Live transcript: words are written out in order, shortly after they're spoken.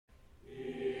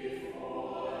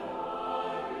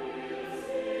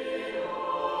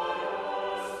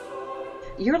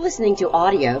You're listening to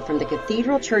audio from the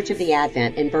Cathedral Church of the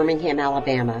Advent in Birmingham,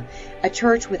 Alabama, a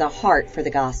church with a heart for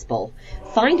the gospel.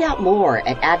 Find out more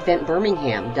at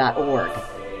adventbirmingham.org.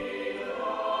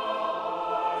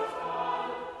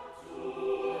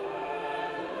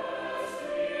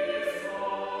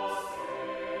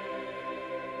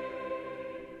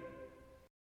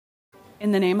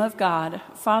 In the name of God,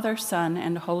 Father, Son,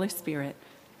 and Holy Spirit.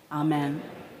 Amen.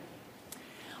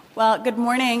 Well, good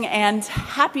morning and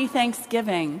happy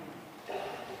Thanksgiving.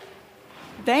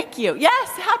 Thank you. Yes,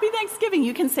 happy Thanksgiving.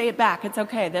 You can say it back. It's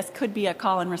okay. This could be a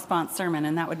call and response sermon,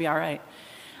 and that would be all right.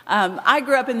 I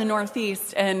grew up in the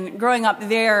Northeast, and growing up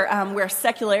there, where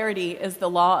secularity is the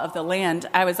law of the land,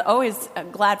 I was always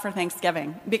glad for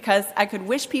Thanksgiving because I could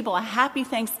wish people a happy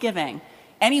Thanksgiving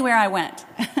anywhere I went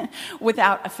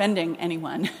without offending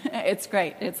anyone. It's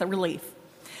great. It's a relief.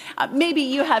 Maybe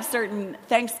you have certain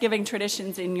Thanksgiving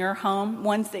traditions in your home,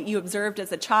 ones that you observed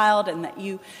as a child and that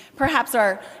you perhaps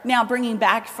are now bringing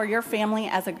back for your family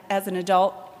as an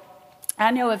adult. I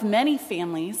know of many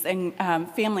families and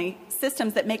family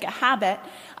systems that make a habit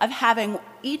of having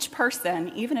each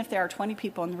person, even if there are 20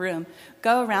 people in the room,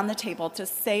 go around the table to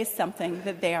say something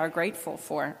that they are grateful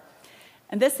for.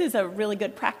 And this is a really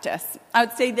good practice. I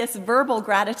would say this verbal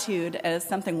gratitude is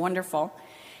something wonderful.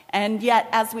 And yet,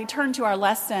 as we turn to our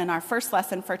lesson, our first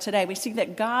lesson for today, we see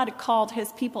that God called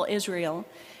his people Israel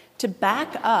to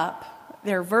back up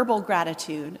their verbal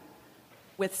gratitude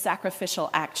with sacrificial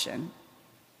action.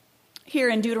 Here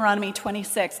in Deuteronomy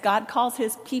 26, God calls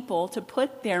his people to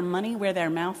put their money where their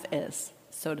mouth is,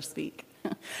 so to speak.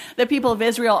 The people of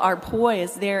Israel are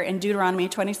poised there in Deuteronomy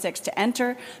 26 to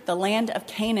enter the land of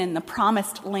Canaan, the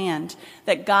promised land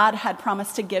that God had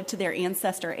promised to give to their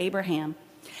ancestor Abraham.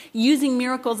 Using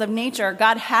miracles of nature,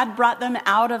 God had brought them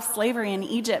out of slavery in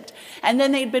Egypt, and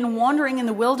then they'd been wandering in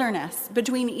the wilderness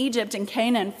between Egypt and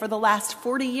Canaan for the last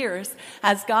 40 years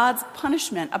as God's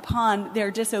punishment upon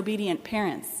their disobedient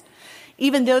parents.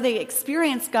 Even though they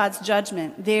experienced God's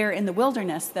judgment there in the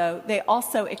wilderness, though, they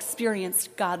also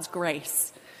experienced God's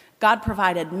grace. God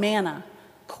provided manna,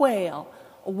 quail,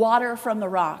 water from the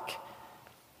rock.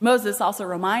 Moses also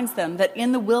reminds them that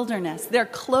in the wilderness, their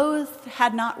clothes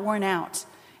had not worn out,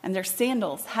 and their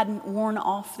sandals hadn't worn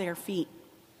off their feet.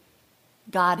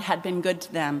 God had been good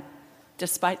to them,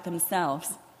 despite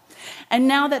themselves. And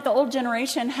now that the old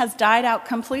generation has died out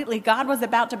completely, God was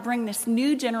about to bring this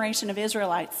new generation of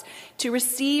Israelites to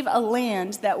receive a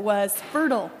land that was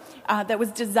fertile, that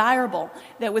was desirable,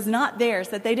 that was not theirs,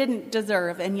 that they didn't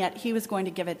deserve, and yet he was going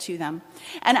to give it to them.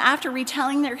 And after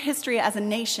retelling their history as a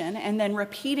nation and then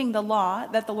repeating the law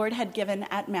that the Lord had given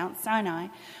at Mount Sinai,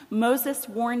 Moses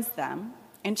warns them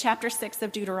in chapter 6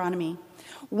 of Deuteronomy,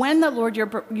 when the Lord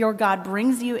your God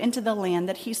brings you into the land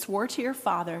that he swore to your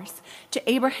fathers, to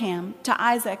Abraham, to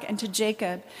Isaac, and to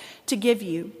Jacob, to give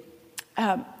you,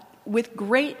 with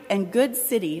great and good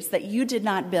cities that you did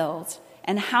not build,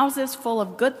 and houses full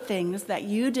of good things that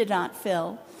you did not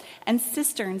fill, and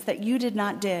cisterns that you did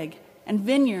not dig, and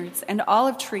vineyards and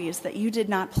olive trees that you did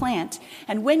not plant,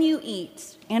 and when you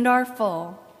eat and are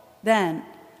full, then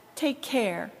take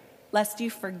care lest you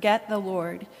forget the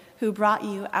Lord who brought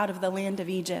you out of the land of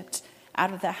Egypt,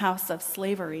 out of the house of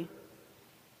slavery.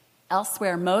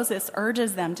 Elsewhere, Moses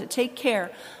urges them to take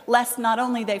care lest not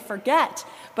only they forget,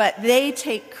 but they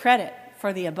take credit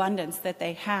for the abundance that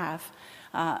they have,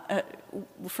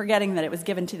 forgetting that it was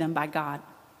given to them by God.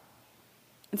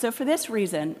 And so for this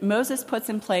reason, Moses puts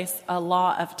in place a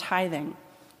law of tithing.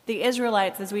 The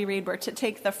Israelites, as we read, were to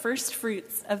take the first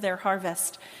fruits of their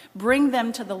harvest, bring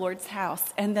them to the Lord's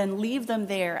house, and then leave them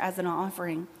there as an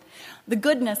offering. The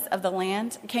goodness of the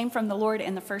land came from the Lord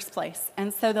in the first place,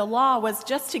 and so the law was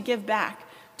just to give back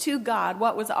to God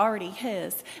what was already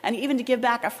his, and even to give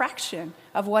back a fraction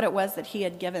of what it was that he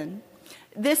had given.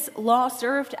 This law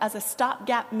served as a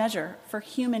stopgap measure for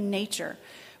human nature,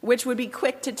 which would be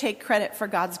quick to take credit for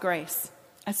God's grace,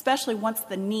 especially once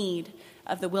the need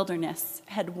of the wilderness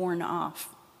had worn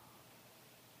off.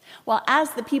 Well, as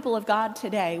the people of God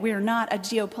today, we are not a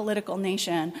geopolitical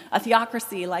nation, a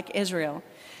theocracy like Israel.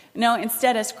 No,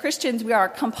 instead, as Christians, we are a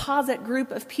composite group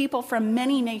of people from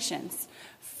many nations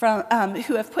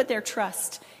who have put their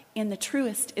trust in the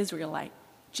truest Israelite,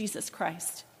 Jesus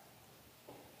Christ.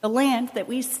 The land that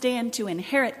we stand to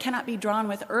inherit cannot be drawn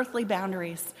with earthly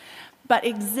boundaries, but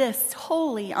exists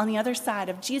wholly on the other side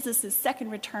of Jesus' second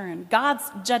return, God's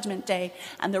judgment day,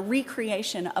 and the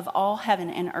recreation of all heaven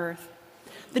and earth.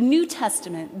 The New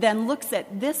Testament then looks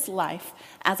at this life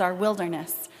as our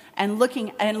wilderness and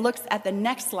looks at the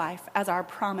next life as our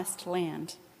promised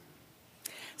land.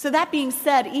 So that being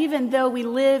said, even though we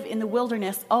live in the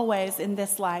wilderness always in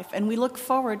this life, and we look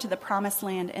forward to the promised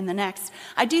land in the next,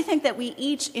 I do think that we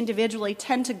each individually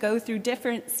tend to go through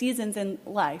different seasons in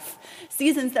life.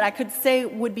 Seasons that I could say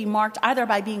would be marked either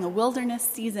by being a wilderness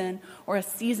season or a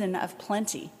season of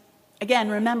plenty. Again,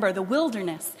 remember, the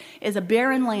wilderness is a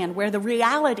barren land where the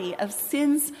reality of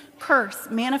sin's curse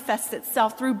manifests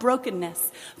itself through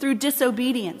brokenness, through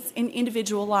disobedience in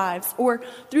individual lives, or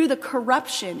through the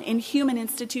corruption in human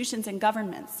institutions and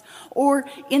governments, or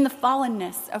in the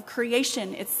fallenness of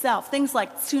creation itself, things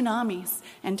like tsunamis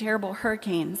and terrible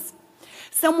hurricanes.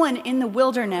 Someone in the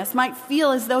wilderness might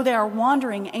feel as though they are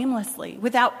wandering aimlessly,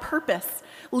 without purpose,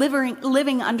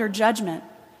 living under judgment,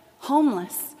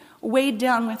 homeless, weighed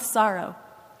down with sorrow,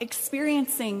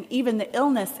 experiencing even the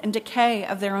illness and decay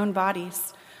of their own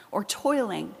bodies, or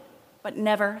toiling but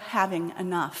never having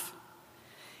enough.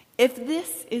 If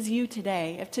this is you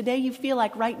today, if today you feel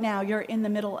like right now you're in the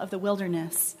middle of the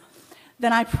wilderness,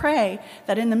 then I pray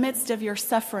that in the midst of your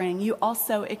suffering, you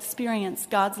also experience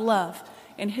God's love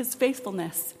and his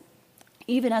faithfulness,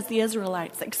 even as the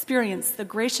Israelites experienced the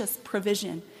gracious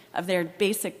provision of their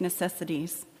basic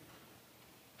necessities.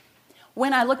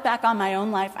 When I look back on my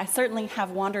own life, I certainly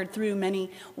have wandered through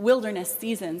many wilderness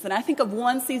seasons. And I think of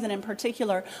one season in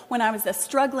particular when I was a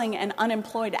struggling and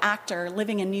unemployed actor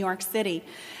living in New York City.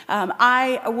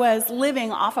 I was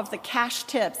living off of the cash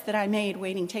tips that I made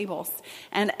waiting tables.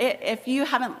 And if you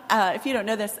don't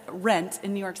know this, rent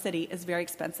in New York City is very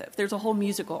expensive. There's a whole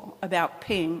musical about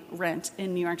paying rent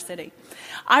in New York City.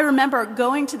 I remember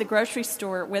going to the grocery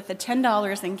store with the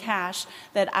 $10 in cash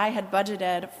that I had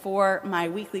budgeted for my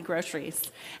weekly groceries.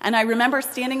 And I remember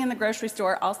standing in the grocery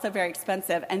store, also very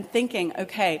expensive, and thinking,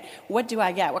 okay, what do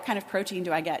I get? What kind of protein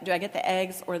do I get? Do I get the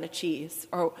eggs or the cheese?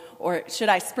 Or should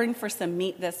I spring for some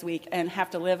meat this week and have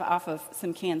to live off of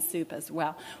some canned soup as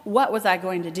well? What was I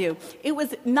going to do? It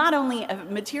was not only a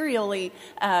materially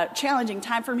challenging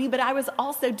time for me, but I was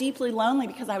also deeply lonely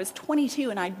because I was 22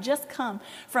 and I'd just come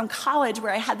from college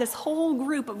where I had this whole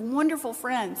group of wonderful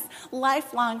friends,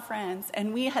 lifelong friends,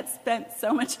 and we had had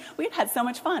so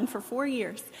much fun for 4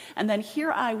 years. And then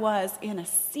here I was in a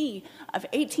sea of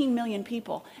 18 million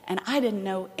people, and I didn't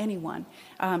know anyone.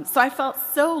 So I felt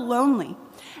so lonely.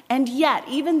 And yet,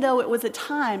 even though it was a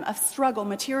time of struggle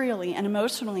materially and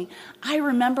emotionally, I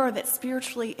remember that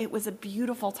spiritually it was a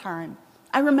beautiful time.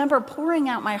 I remember pouring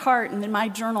out my heart in my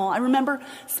journal. I remember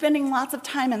spending lots of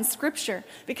time in Scripture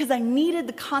because I needed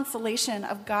the consolation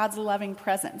of God's loving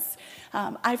presence.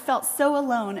 I felt so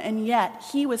alone, and yet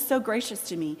He was so gracious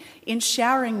to me in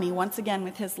showering me once again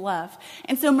with His love.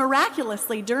 And so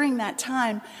miraculously, during that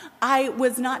time, I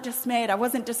was not dismayed. I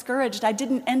wasn't discouraged. I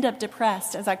didn't end up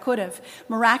depressed as I could have.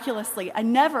 Miraculously, I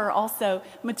never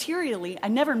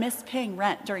missed paying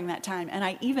rent during that time, and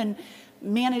I even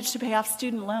managed to pay off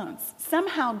student loans.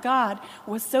 Somehow God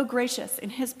was so gracious in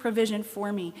His provision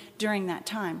for me during that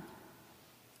time.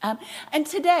 And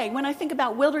today, when I think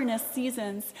about wilderness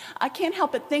seasons, I can't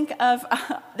help but think of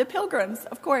the Pilgrims,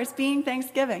 of course, being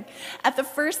Thanksgiving. At the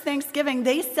first Thanksgiving,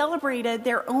 they celebrated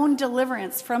their own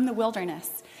deliverance from the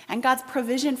wilderness and God's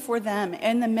provision for them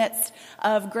in the midst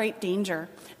of great danger.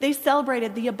 They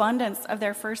celebrated the abundance of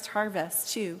their first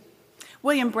harvest, too.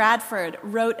 William Bradford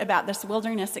wrote about this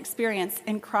wilderness experience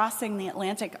in crossing the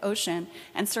Atlantic Ocean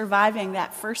and surviving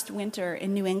that first winter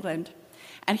in New England.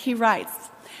 And he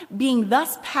writes, "Being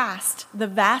thus past the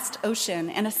vast ocean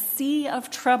and a sea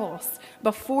of troubles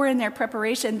before in their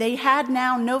preparation, they had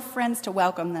now no friends to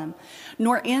welcome them,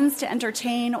 nor inns to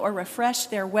entertain or refresh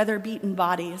their weather-beaten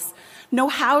bodies, no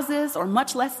houses or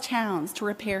much less towns to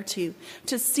repair to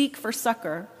seek for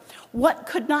succor. What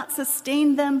could not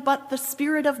sustain them but the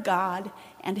Spirit of God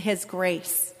and His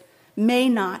grace? May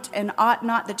not and ought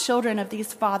not the children of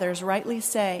these fathers rightly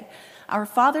say, our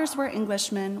fathers were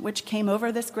Englishmen which came over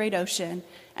this great ocean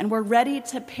and were ready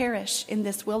to perish in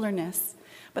this wilderness.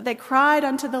 But they cried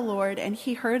unto the Lord, and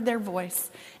He heard their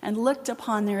voice and looked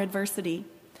upon their adversity.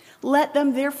 Let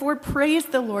them therefore praise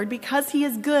the Lord, because He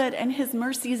is good, and His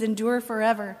mercies endure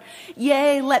forever.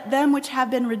 Yea, let them which have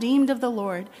been redeemed of the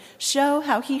Lord show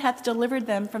how He hath delivered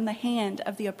them from the hand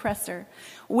of the oppressor,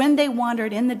 when they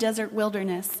wandered in the desert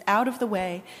wilderness out of the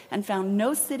way, and found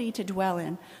no city to dwell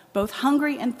in. Both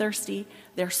hungry and thirsty,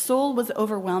 their soul was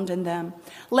overwhelmed in them.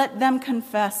 Let them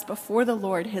confess before the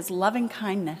Lord His loving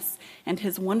kindness and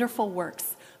His wonderful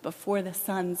works before the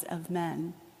sons of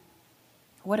men."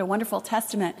 What a wonderful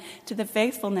testament to the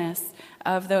faithfulness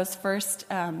of those first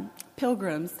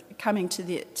pilgrims coming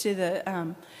to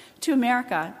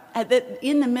America.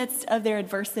 In the midst of their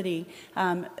adversity,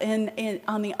 on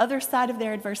the other side of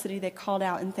their adversity, they called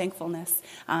out in thankfulness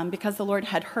because the Lord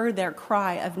had heard their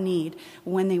cry of need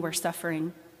when they were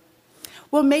suffering.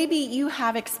 Well, maybe you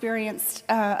have experienced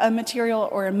a material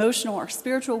or emotional or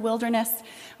spiritual wilderness,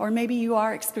 or maybe you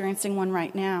are experiencing one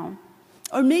right now.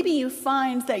 Or maybe you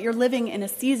find that you're living in a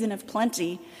season of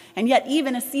plenty, and yet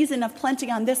even a season of plenty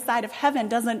on this side of heaven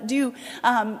doesn't do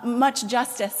much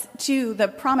justice to the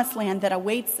promised land that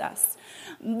awaits us.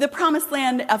 The promised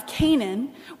land of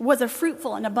Canaan was a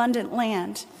fruitful and abundant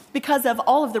land. Because of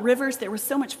all of the rivers, there was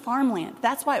so much farmland.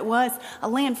 That's why it was a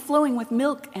land flowing with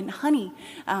milk and honey.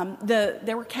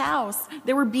 There were cows.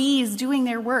 There were bees doing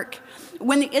their work.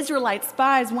 When the Israelite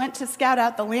spies went to scout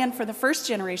out the land for the first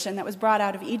generation that was brought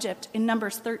out of Egypt in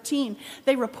Numbers 13,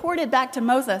 they reported back to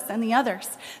Moses and the others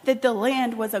that the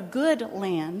land was a good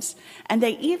land, and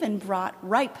they even brought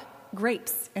ripe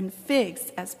grapes and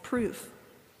figs as proof.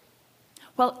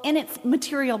 Well, in its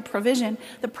material provision,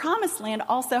 the promised land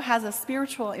also has a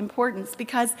spiritual importance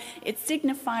because it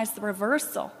signifies the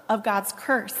reversal of God's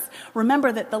curse.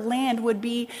 Remember that the land would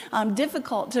be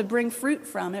difficult to bring fruit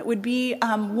from. It would be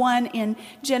one in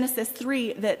Genesis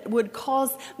 3 that would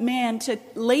cause man to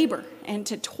labor and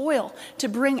to toil to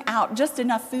bring out just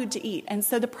enough food to eat. And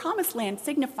so the promised land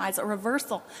signifies a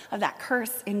reversal of that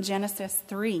curse in Genesis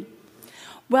 3.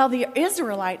 Well, the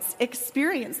Israelites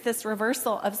experienced this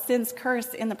reversal of sin's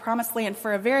curse in the promised land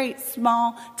for a very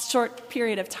small, short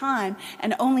period of time,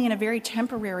 and only in a very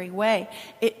temporary way.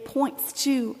 It points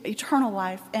to eternal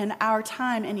life and our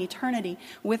time in eternity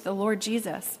with the Lord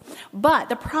Jesus. But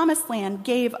the promised land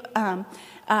gave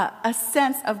a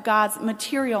sense of God's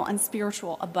material and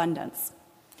spiritual abundance.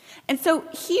 And so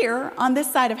here on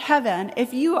this side of heaven,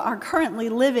 if you are currently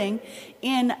living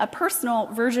in a personal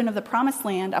version of the promised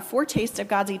land, a foretaste of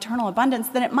God's eternal abundance,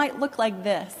 then it might look like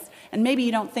this. And maybe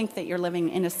you don't think that you're living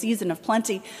in a season of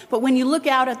plenty, but when you look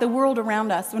out at the world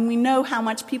around us, when we know how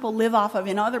much people live off of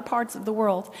in other parts of the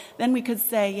world, then we could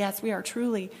say, yes, we are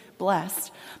truly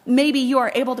blessed. Maybe you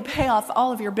are able to pay off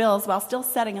all of your bills while still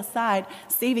setting aside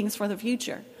savings for the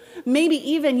future. Maybe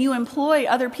even you employ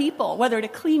other people, whether to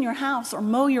clean your house or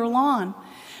mow your lawn.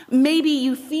 Maybe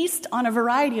you feast on a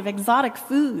variety of exotic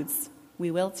foods.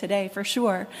 We will today for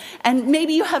sure. And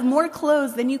maybe you have more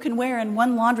clothes than you can wear in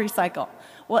one laundry cycle.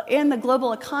 Well, in the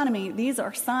global economy, these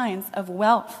are signs of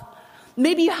wealth.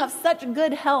 Maybe you have such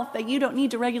good health that you don't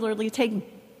need to regularly take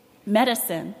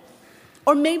medicine.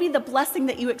 Or maybe the blessing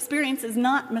that you experience is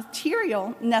not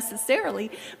material necessarily.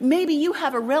 Maybe you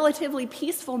have a relatively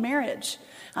peaceful marriage.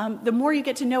 The more you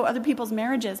get to know other people's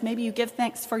marriages, maybe you give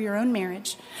thanks for your own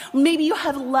marriage. Maybe you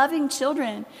have loving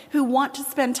children who want to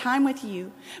spend time with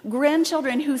you,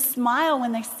 grandchildren who smile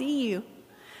when they see you.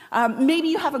 Maybe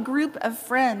you have a group of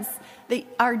friends that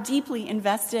are deeply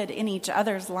invested in each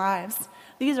other's lives.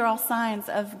 These are all signs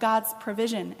of God's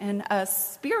provision and a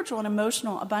spiritual and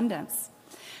emotional abundance.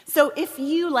 So if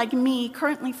you, like me,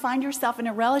 currently find yourself in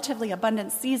a relatively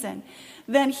abundant season,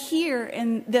 then here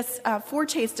in this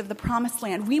foretaste of the promised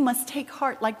land, we must take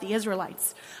heart like the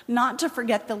Israelites, not to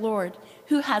forget the Lord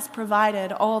who has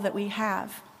provided all that we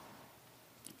have.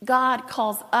 God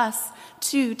calls us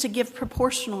to give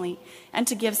proportionally and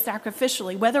to give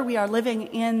sacrificially, whether we are living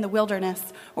in the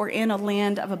wilderness or in a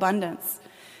land of abundance.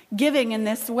 Giving in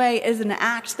this way is an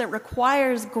act that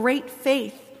requires great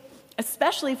faith,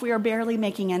 especially if we are barely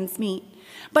making ends meet.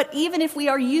 But even if we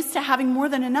are used to having more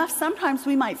than enough, sometimes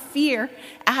we might fear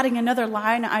adding another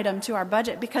line item to our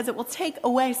budget because it will take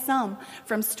away some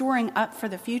from storing up for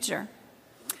the future.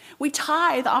 We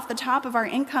tithe off the top of our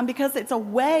income because it's a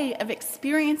way of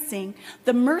experiencing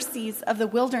the mercies of the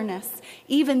wilderness,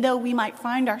 even though we might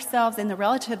find ourselves in the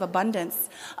relative abundance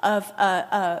of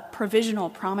a provisional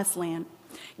promised land.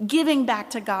 Giving back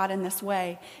to God in this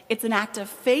way, it's an act of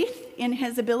faith in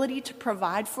his ability to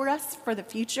provide for us for the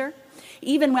future,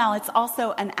 even while it's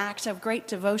also an act of great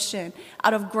devotion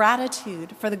out of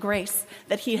gratitude for the grace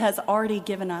that he has already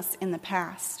given us in the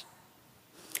past.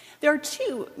 There are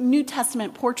two New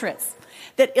Testament portraits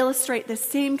that illustrate the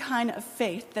same kind of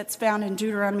faith that's found in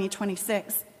Deuteronomy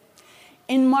 26.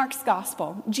 In Mark's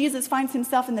gospel, Jesus finds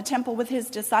himself in the temple with his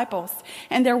disciples,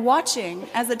 and they're watching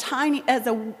as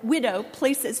a widow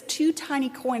places two tiny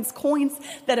coins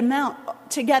that amount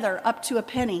together up to a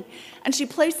penny, and she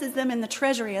places them in the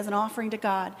treasury as an offering to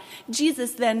God.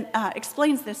 Jesus then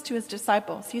explains this to his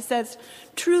disciples. He says,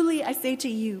 "Truly I say to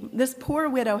you, this poor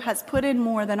widow has put in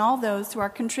more than all those who are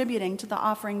contributing to the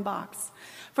offering box,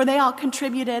 for they all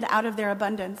contributed out of their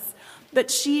abundance. But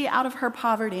she, out of her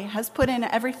poverty, has put in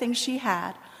everything she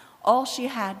had, all she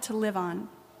had to live on.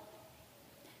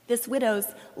 This widow's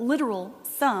literal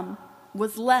sum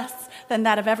was less than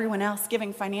that of everyone else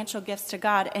giving financial gifts to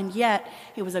God, and yet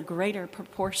it was a greater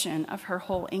proportion of her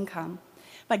whole income.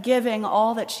 By giving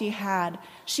all that she had,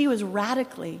 she was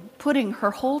radically putting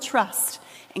her whole trust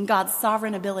in God's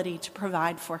sovereign ability to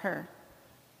provide for her.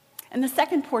 And the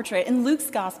second portrait, in Luke's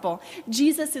gospel,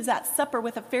 Jesus is at supper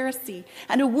with a Pharisee,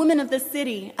 and a woman of the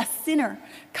city, a sinner,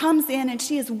 comes in and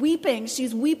she is weeping.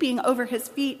 She's weeping over his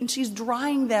feet, and she's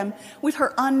drying them with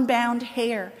her unbound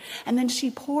hair. And then she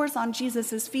pours on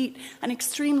Jesus' feet an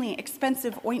extremely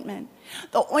expensive ointment.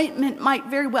 The ointment might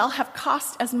very well have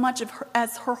cost as much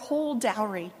as her whole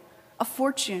dowry, a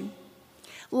fortune.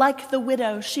 Like the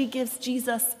widow, she gives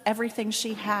Jesus everything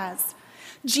she has.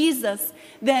 Jesus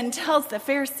then tells the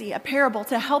Pharisee a parable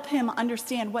to help him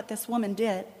understand what this woman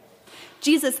did.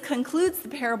 Jesus concludes the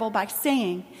parable by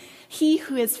saying, "He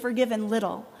who is forgiven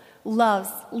little loves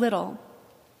little."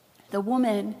 The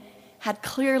woman had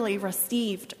clearly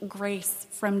received grace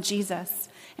from Jesus,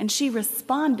 and she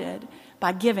responded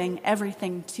by giving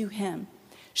everything to him.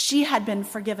 She had been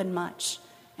forgiven much,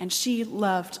 and she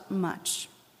loved much.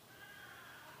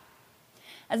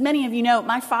 As many of you know,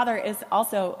 my father is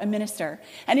also a minister.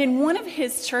 And in one of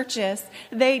his churches,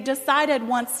 they decided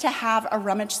once to have a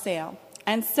rummage sale.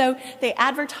 And so they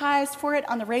advertised for it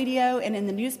on the radio and in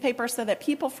the newspaper so that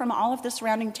people from all of the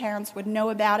surrounding towns would know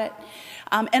about it.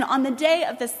 And on the day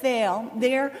of the sale,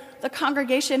 the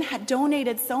congregation had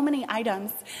donated so many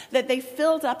items that they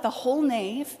filled up the whole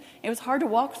nave. It was hard to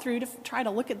walk through to try to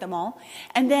look at them all.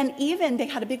 And then even they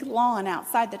had a big lawn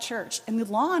outside the church, and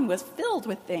the lawn was filled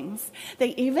with things.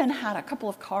 They even had a couple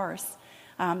of cars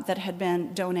that had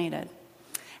been donated.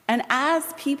 And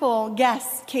as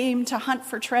guests came to hunt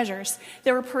for treasures,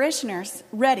 there were parishioners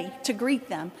ready to greet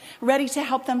them, ready to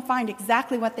help them find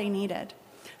exactly what they needed.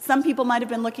 Some people might have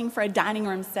been looking for a dining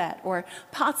room set or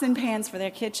pots and pans for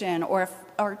their kitchen or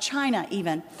china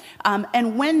even.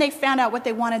 And when they found out what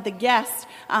they wanted,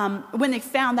 when they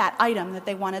found that item that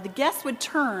they wanted, the guests would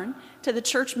turn to the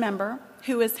church member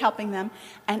who was helping them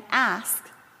and ask,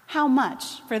 "How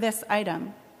much for this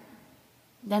item?"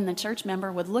 Then the church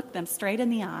member would look them straight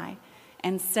in the eye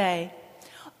and say,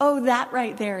 "Oh, that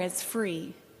right there is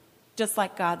free, just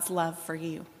like God's love for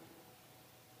you."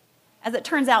 As it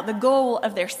turns out, the goal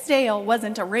of their sale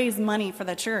wasn't to raise money for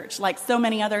the church like so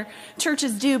many other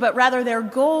churches do, but rather their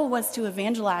goal was to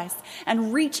evangelize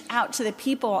and reach out to the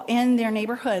people in their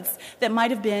neighborhoods that might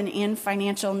have been in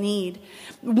financial need.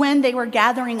 When they were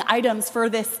gathering items for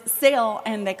this sale,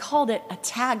 and they called it a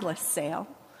tagless sale,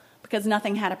 because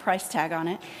nothing had a price tag on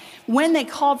it. When they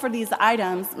called for these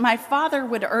items, my father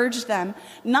would urge them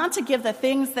not to give the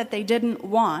things that they didn't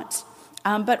want,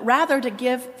 but rather to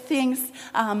give things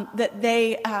that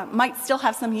they might still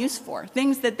have some use for,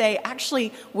 things that they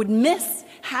actually would miss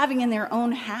having in their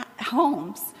own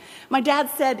homes. My dad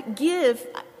said, "Give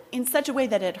in such a way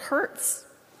that it hurts."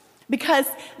 Because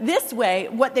this way,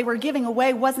 what they were giving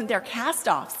away wasn't their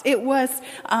cast-offs. It was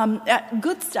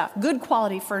good stuff, good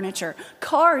quality furniture,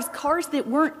 cars that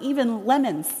weren't even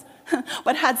lemons,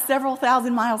 but had several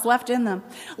thousand miles left in them,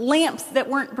 lamps that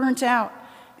weren't burnt out,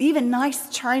 even nice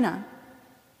china.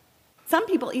 Some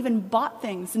people even bought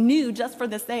things new just for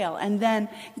the sale and then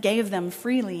gave them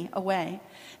freely away.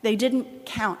 They didn't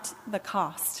count the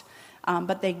cost,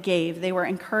 but they gave. They were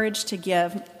encouraged to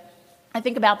give. I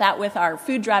think about that with our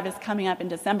food drive is coming up in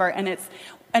December, and it's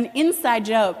an inside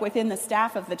joke within the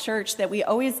staff of the church that we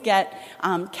always get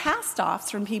cast-offs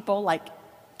from people like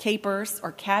capers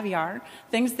or caviar,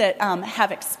 things that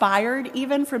have expired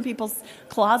even from people's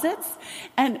closets.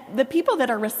 And the people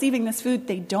that are receiving this food,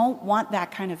 they don't want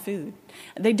that kind of food.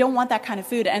 They don't want that kind of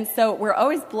food. And so we're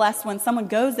always blessed when someone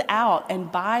goes out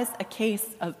and buys a case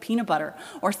of peanut butter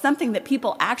or something that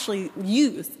people actually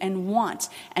use and want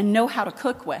and know how to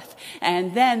cook with.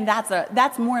 And then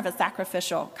that's more of a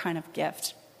sacrificial kind of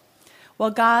gift. Well,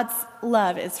 God's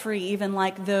love is free, even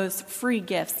like those free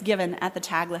gifts given at the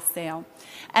tagless sale.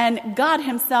 And God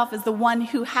himself is the one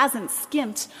who hasn't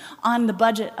skimped on the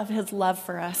budget of his love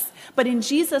for us. But in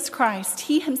Jesus Christ,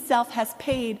 he himself has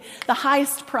paid the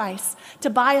highest price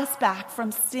to buy us back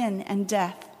from sin and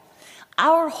death.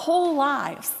 Our whole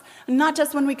lives, not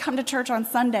just when we come to church on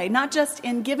Sunday, not just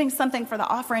in giving something for the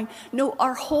offering, no,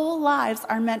 our whole lives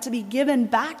are meant to be given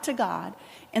back to God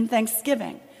in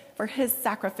thanksgiving for his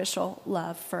sacrificial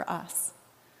love for us.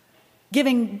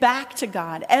 Giving back to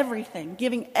God everything,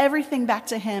 giving everything back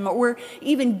to him, or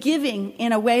even giving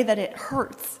in a way that it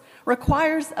hurts,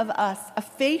 requires of us a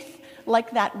faith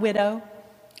like that widow,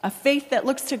 a faith that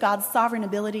looks to God's sovereign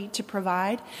ability to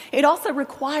provide. It also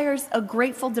requires a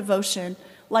grateful devotion,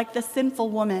 like the sinful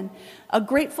woman, a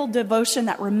grateful devotion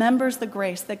that remembers the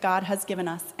grace that God has given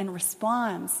us and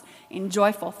responds in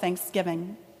joyful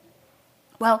thanksgiving.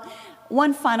 Well,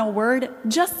 one final word,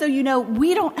 just so you know,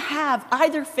 we don't have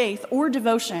either faith or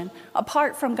devotion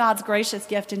apart from God's gracious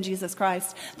gift in Jesus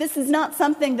Christ. This is not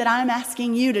something that I'm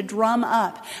asking you to drum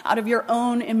up out of your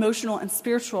own emotional and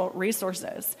spiritual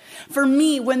resources. For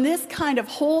me, when this kind of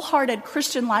wholehearted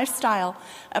Christian lifestyle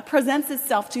presents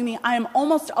itself to me, I am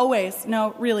almost always,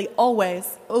 no, really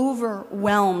always,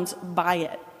 overwhelmed by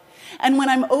it. And when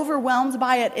I'm overwhelmed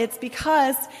by it, it's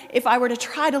because if I were to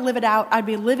try to live it out, I'd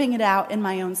be living it out in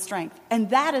my own strength. And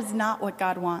that is not what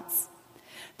God wants.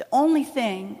 The only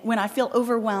thing, when I feel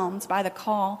overwhelmed by the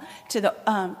call to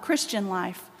the Christian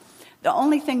life, the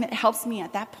only thing that helps me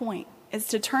at that point is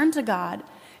to turn to God,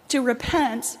 to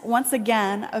repent once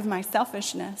again of my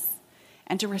selfishness,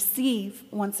 and to receive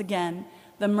once again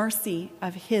the mercy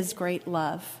of His great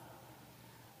love.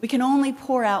 We can only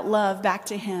pour out love back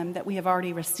to Him that we have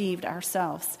already received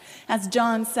ourselves. As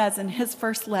John says in his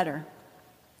first letter,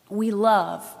 we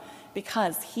love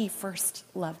because He first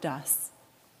loved us.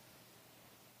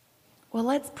 Well,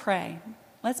 let's pray.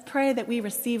 Let's pray that we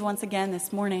receive once again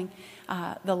this morning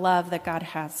the love that God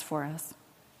has for us.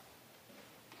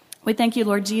 We thank you,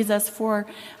 Lord Jesus, for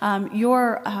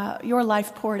your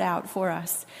life poured out for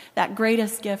us, that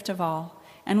greatest gift of all.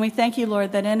 And we thank you,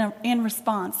 Lord, that in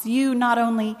response, you not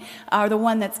only are the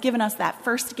one that's given us that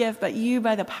first gift, but you,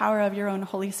 by the power of your own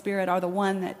Holy Spirit, are the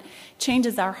one that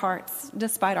changes our hearts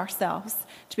despite ourselves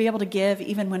to be able to give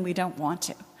even when we don't want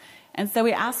to. And so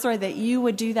we ask, Lord, that you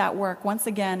would do that work once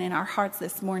again in our hearts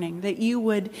this morning, that you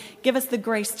would give us the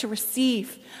grace to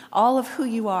receive all of who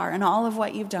you are and all of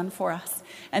what you've done for us.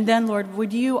 And then, Lord,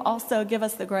 would you also give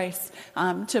us the grace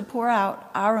to pour out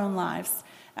our own lives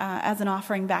as an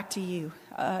offering back to you,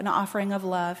 an offering of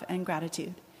love and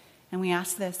gratitude. And we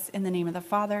ask this in the name of the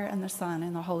Father and the Son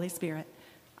and the Holy Spirit.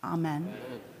 Amen.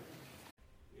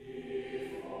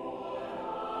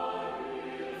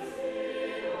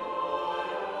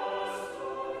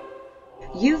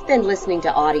 You've been listening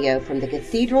to audio from the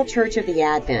Cathedral Church of the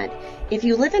Advent. If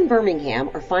you live in Birmingham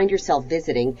or find yourself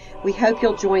visiting, we hope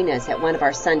you'll join us at one of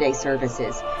our Sunday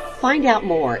services. Find out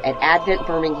more at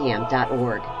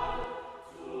adventbirmingham.org.